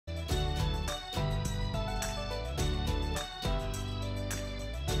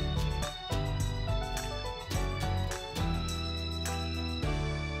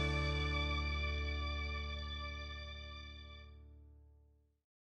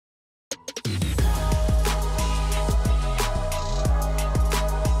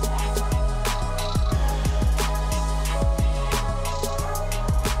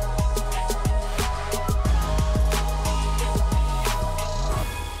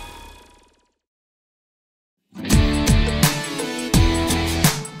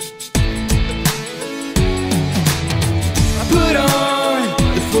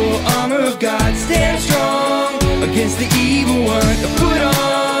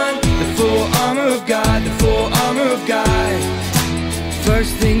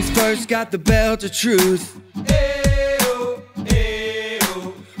got the belt of truth. Ayo,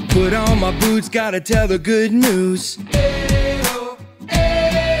 ayo. Put on my boots, gotta tell the good news. Ayo,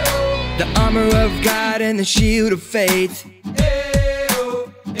 ayo. The armor of God and the shield of faith. Ayo,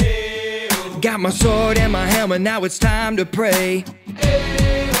 ayo. Got my sword and my helmet, now it's time to pray.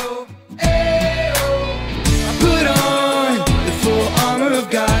 Ayo, ayo. I put on the full armor of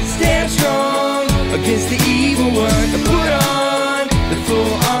God, stand strong against the evil one. I put on the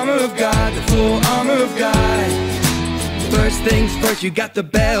full armor of God, the full armor of God. First things first, you got the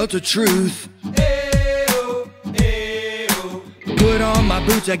belt of truth. Ayo, ayo. Put on my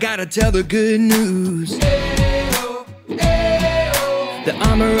boots, I gotta tell the good news. Ayo, ayo. The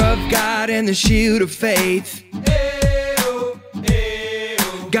armor of God and the shield of faith. Ayo,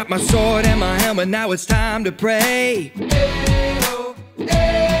 ayo. Got my sword and my helmet, now it's time to pray. Ayo,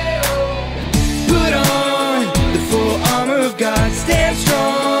 ayo. Put on the full armor of God, stand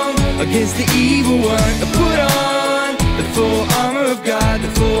strong against the evil one. Put on the full armor of God, the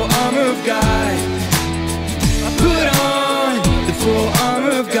full armor of God. Put on the full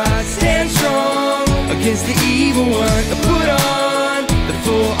armor of God, stand strong against the evil one. Put on the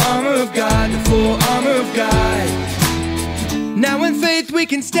full armor of God, the full armor of God. Now in faith we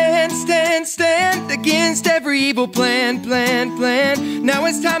can stand, stand, stand against every evil plan, plan, plan. Now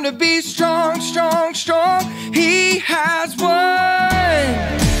it's time to be strong, strong, strong. He has won. I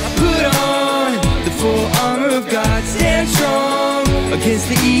put on the full armor of God, stand strong against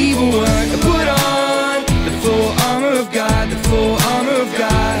the evil one. I put on the full armor of God, the full armor of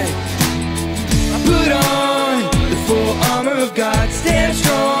God. I put on the full armor of God, stand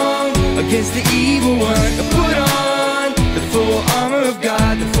strong against the evil one. I put on the full armor of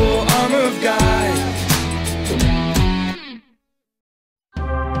God, the full armor of God.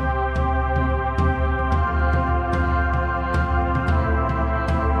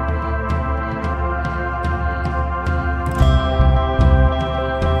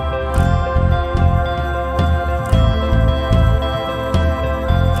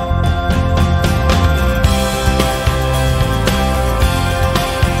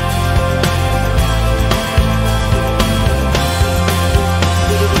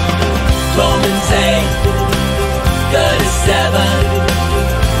 Romans 8, 37.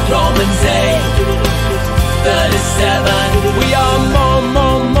 Romans 8, 37. We are more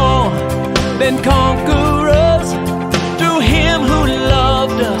than conquerors through Him who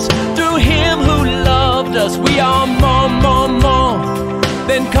loved us, through Him who loved us. We are more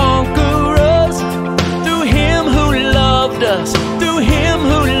than conquerors through Him who loved us, through Him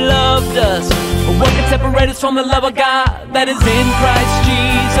who loved us. What can separate us from the love of God that is in Christ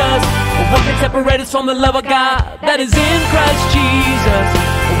Jesus? What can separate us from the love of God that is in Christ Jesus?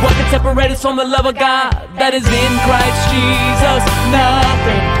 What can separate us from the love of God that is in Christ Jesus?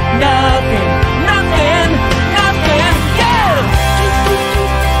 Nothing, nothing, nothing, nothing, yeah!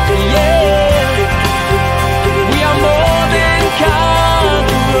 Yeah! We are more than conquerors.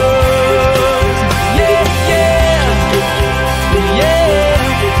 Yeah, yeah, yeah!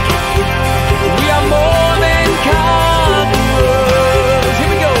 We are more than conquerors. Here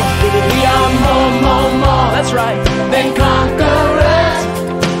we go. We are more, that's right, than conquerors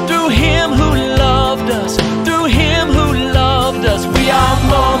through Him who loved us, through Him who loved us. We are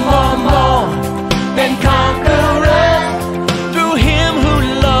more than conquerors through Him who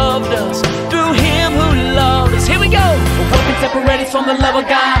loved us, through Him who loved us. Here we go. What can separate us from the love of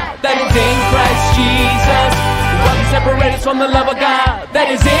God that is in Christ Jesus? What can separate us from the love of God that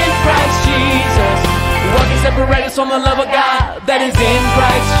is in Christ Jesus? What can separate us from the love of God that is in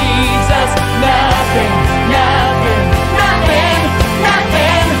Christ Jesus? Nothing, nothing, nothing,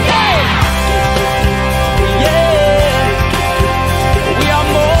 nothing, yeah! Yeah! We are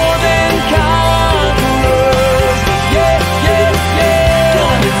more than conquerors. Yeah, yeah, yeah!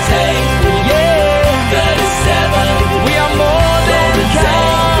 Romans 8, yeah! 37. We are more than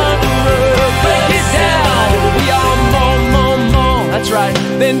conquerors. Break it down. We are more, that's right,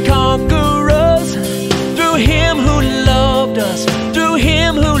 than conquerors through Him who loved us, through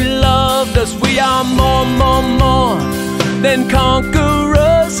Him who loved us. We are more than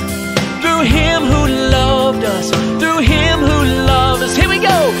conquerors through Him who loved us, through Him who loved us. Here we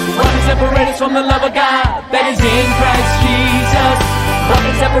go. What can separate us from the love of God that is in Christ Jesus? What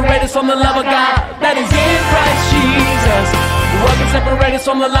can separate us from the love of God that is in Christ Jesus? What can separate us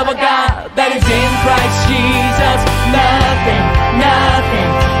from the love of God that is in Christ Jesus? Nothing, nothing,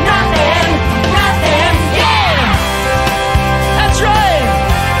 nothing, nothing, yeah! That's right!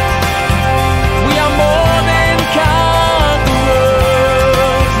 We are more than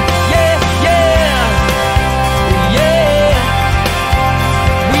conquerors. Yeah, yeah, yeah!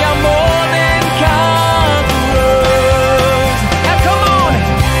 We are more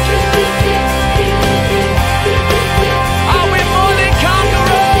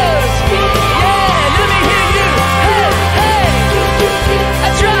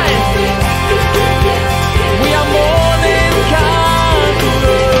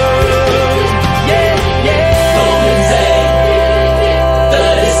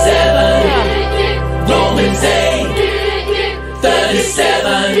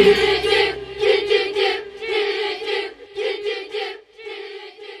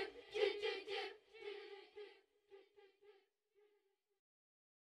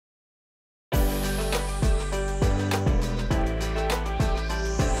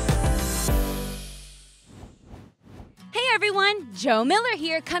everyone, Joe Miller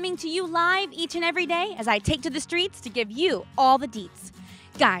here, coming to you live each and every day as I take to the streets to give you all the deets.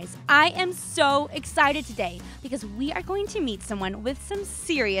 Guys, I am so excited today because we are going to meet someone with some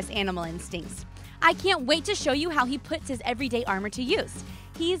serious animal instincts. I can't wait to show you how he puts his everyday armor to use.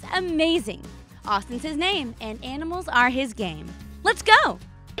 He's amazing. Austin's his name, and animals are his game. Let's go!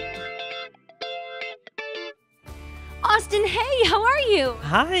 Austin, hey, how are you?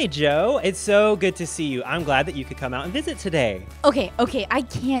 Hi, Joe. It's so good to see you. I'm glad that you could come out and visit today. Okay, I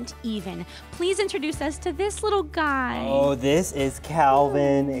can't even. Please introduce us to this little guy. Oh, this is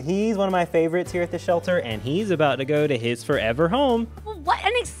Calvin. He's one of my favorites here at the shelter, and he's about to go to his forever home. Well, what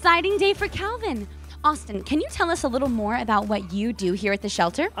an exciting day for Calvin. Austin, can you tell us a little more about what you do here at the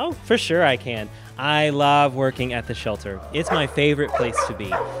shelter? Oh, for sure I can. I love working at the shelter. It's my favorite place to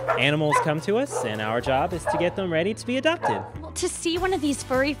be. Animals come to us, and our job is to get them ready to be adopted. Well, to see one of these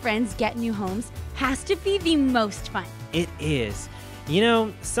furry friends get new homes has to be the most fun. It is. You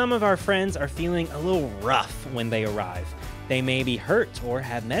know, some of our friends are feeling a little rough when they arrive. They may be hurt or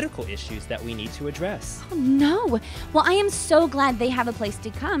have medical issues that we need to address. Oh, no. Well, I am so glad they have a place to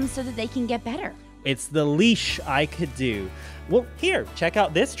come so that they can get better. It's the leash I could do. Well, here, check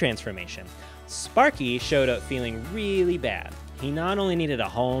out this transformation. Sparky showed up feeling really bad. He not only needed a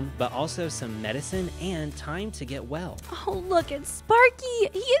home, but also some medicine and time to get well. Oh, look at Sparky.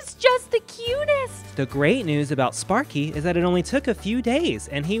 He is just the cutest. The great news about Sparky is that it only took a few days,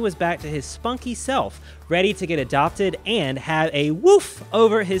 and he was back to his spunky self, ready to get adopted and have a woof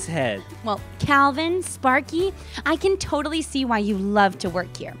over his head. Well, Calvin, Sparky, I can totally see why you love to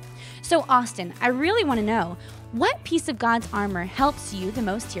work here. So, Austin, I really want to know, what piece of God's armor helps you the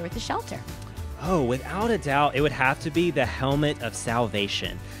most here at the shelter? Oh, without a doubt, it would have to be the helmet of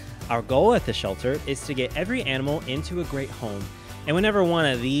salvation. Our goal at the shelter is to get every animal into a great home. And whenever one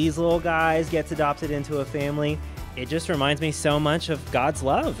of these little guys gets adopted into a family, it just reminds me so much of God's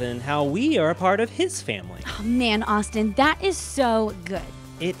love and how we are a part of His family. Oh, man, Austin, that is so good.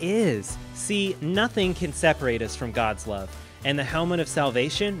 It is. See, nothing can separate us from God's love. And the helmet of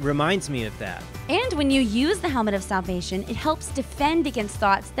salvation reminds me of that. And when you use the helmet of salvation, it helps defend against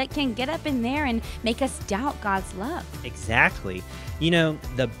thoughts that can get up in there and make us doubt God's love. Exactly. You know,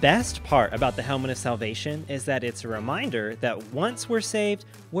 the best part about the helmet of salvation is that it's a reminder that once we're saved,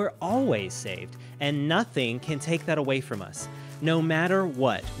 we're always saved, and nothing can take that away from us. No matter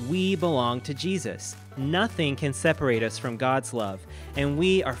what, we belong to Jesus. Nothing can separate us from God's love, and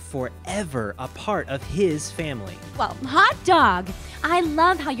we are forever a part of His family. Well, hot dog! I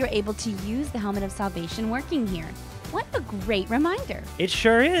love how you're able to use the helmet of salvation working here. What a great reminder. It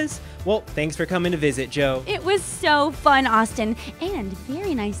sure is. Well, thanks for coming to visit, Joe. It was so fun, Austin, and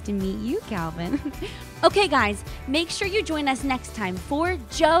very nice to meet you, Calvin. Okay, guys, make sure you join us next time for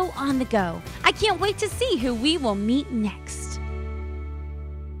Joe on the Go. I can't wait to see who we will meet next.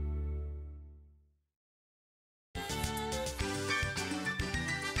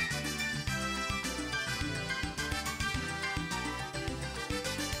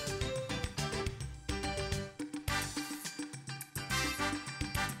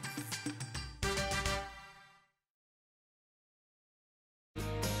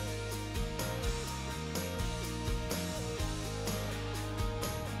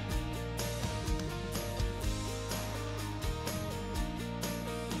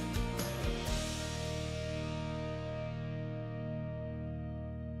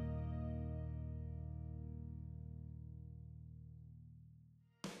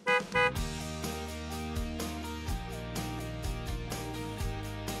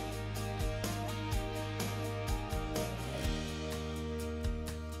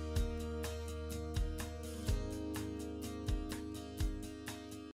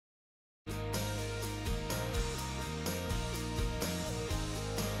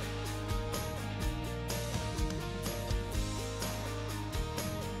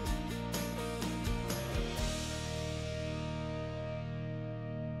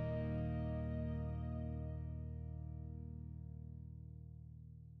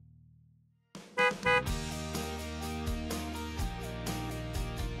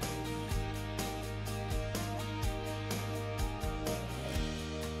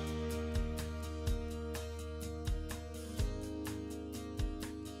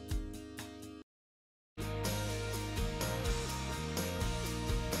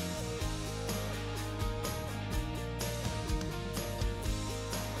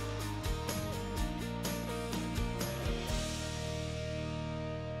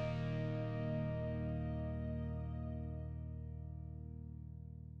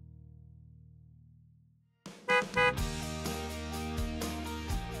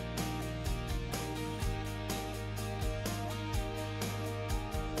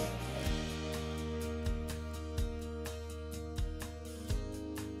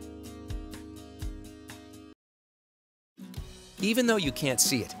 Even though you can't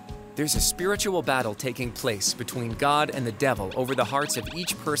see it, there's a spiritual battle taking place between God and the devil over the hearts of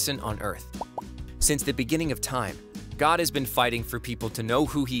each person on earth. Since the beginning of time, God has been fighting for people to know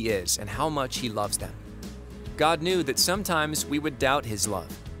who He is and how much He loves them. God knew that sometimes we would doubt His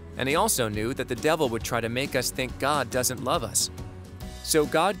love, and He also knew that the devil would try to make us think God doesn't love us. So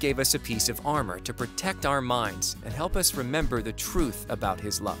God gave us a piece of armor to protect our minds and help us remember the truth about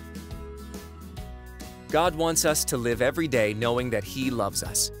His love. God wants us to live every day knowing that He loves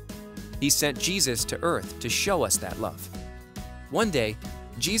us. He sent Jesus to earth to show us that love. One day,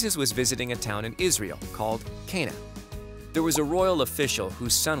 Jesus was visiting a town in Israel called Cana. There was a royal official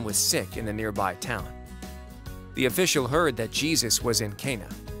whose son was sick in the nearby town. The official heard that Jesus was in Cana,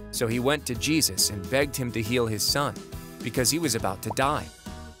 so he went to Jesus and begged him to heal his son because he was about to die.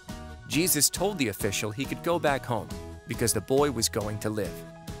 Jesus told the official he could go back home because the boy was going to live.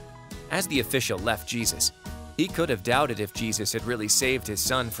 As the official left Jesus, he could have doubted if Jesus had really saved his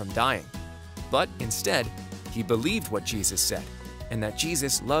son from dying, but instead, he believed what Jesus said and that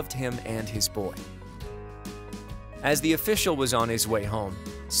Jesus loved him and his boy. As the official was on his way home,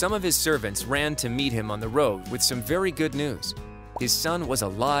 some of his servants ran to meet him on the road with some very good news. His son was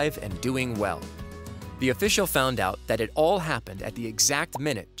alive and doing well. The official found out that it all happened at the exact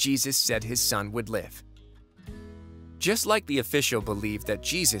minute Jesus said his son would live. Just like the official believed that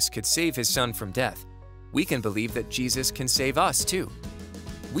Jesus could save his son from death, we can believe that Jesus can save us too.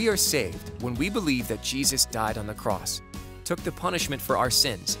 We are saved when we believe that Jesus died on the cross, took the punishment for our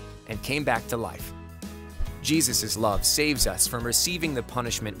sins, and came back to life. Jesus' love saves us from receiving the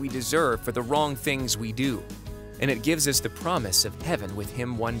punishment we deserve for the wrong things we do, and it gives us the promise of heaven with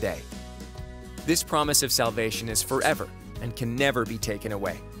Him one day. This promise of salvation is forever and can never be taken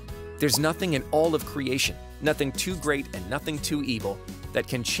away. There's nothing in all of creation, nothing too great and nothing too evil, that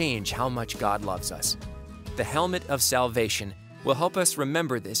can change how much God loves us. The helmet of salvation will help us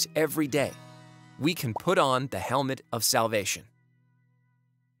remember this every day. We can put on the helmet of salvation.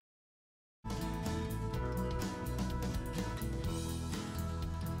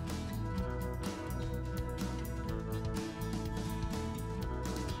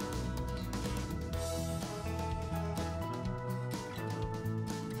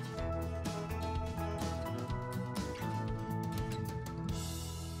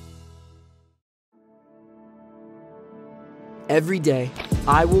 Every day,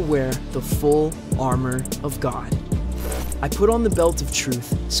 I will wear the full armor of God. I put on the belt of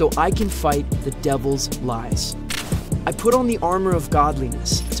truth so I can fight the devil's lies. I put on the armor of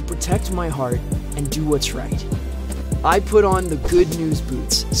godliness to protect my heart and do what's right. I put on the good news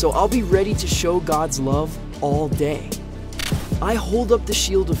boots so I'll be ready to show God's love all day. I hold up the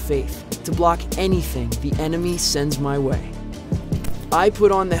shield of faith to block anything the enemy sends my way. I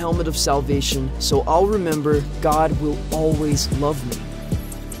put on the helmet of salvation so I'll remember God will always love me.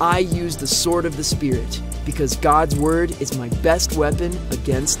 I use the sword of the Spirit because God's word is my best weapon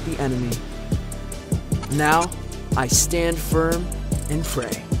against the enemy. Now, I stand firm and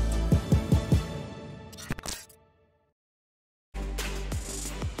pray.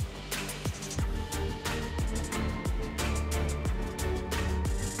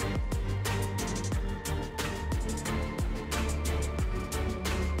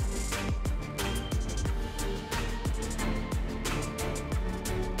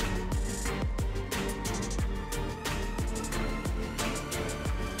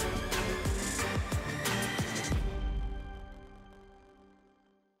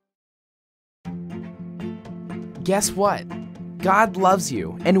 Guess what? God loves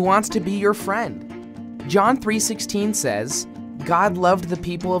you and wants to be your friend. John 3:16 says, God loved the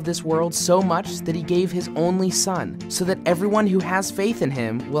people of this world so much that He gave His only Son, so that everyone who has faith in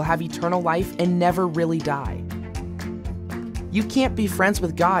Him will have eternal life and never really die. You can't be friends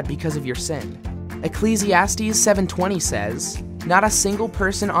with God because of your sin. Ecclesiastes 7:20 says, not a single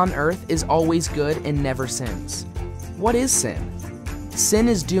person on earth is always good and never sins. What is sin? Sin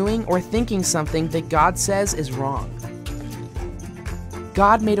is doing or thinking something that God says is wrong.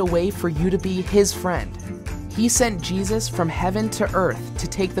 God made a way for you to be His friend. He sent Jesus from heaven to earth to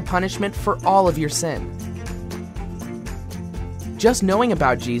take the punishment for all of your sin. Just knowing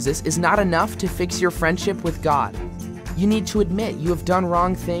about Jesus is not enough to fix your friendship with God. You need to admit you have done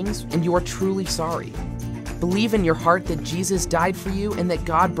wrong things and you are truly sorry. Believe in your heart that Jesus died for you and that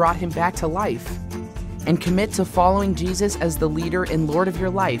God brought Him back to life. And commit to following Jesus as the leader and Lord of your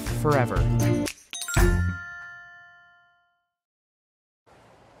life forever.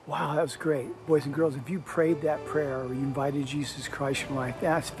 Wow, that was great. Boys and girls, if you prayed that prayer or you invited Jesus Christ in your life,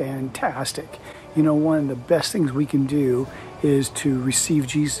 that's fantastic. You know, one of the best things we can do is to receive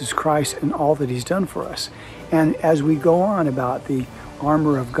Jesus Christ and all that he's done for us. And as we go on about the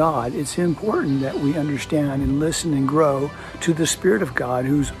armor of God, it's important that we understand and listen and grow to the Spirit of God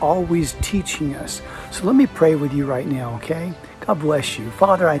who's always teaching us. So let me pray with you right now, okay? God bless you.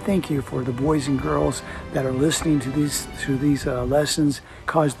 Father, I thank you for the boys and girls that are listening to these lessons.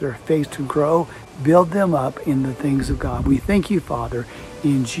 Cause their faith to grow. Build them up in the things of God. We thank you, Father,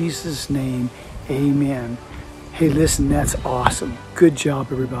 in Jesus' name, amen. Hey, listen, that's awesome. Good job,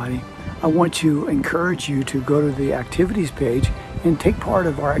 everybody. I want to encourage you to go to the activities page and take part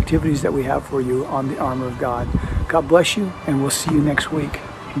of our activities that we have for you on the armor of God. God bless you, and we'll see you next week.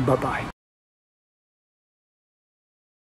 Bye-bye.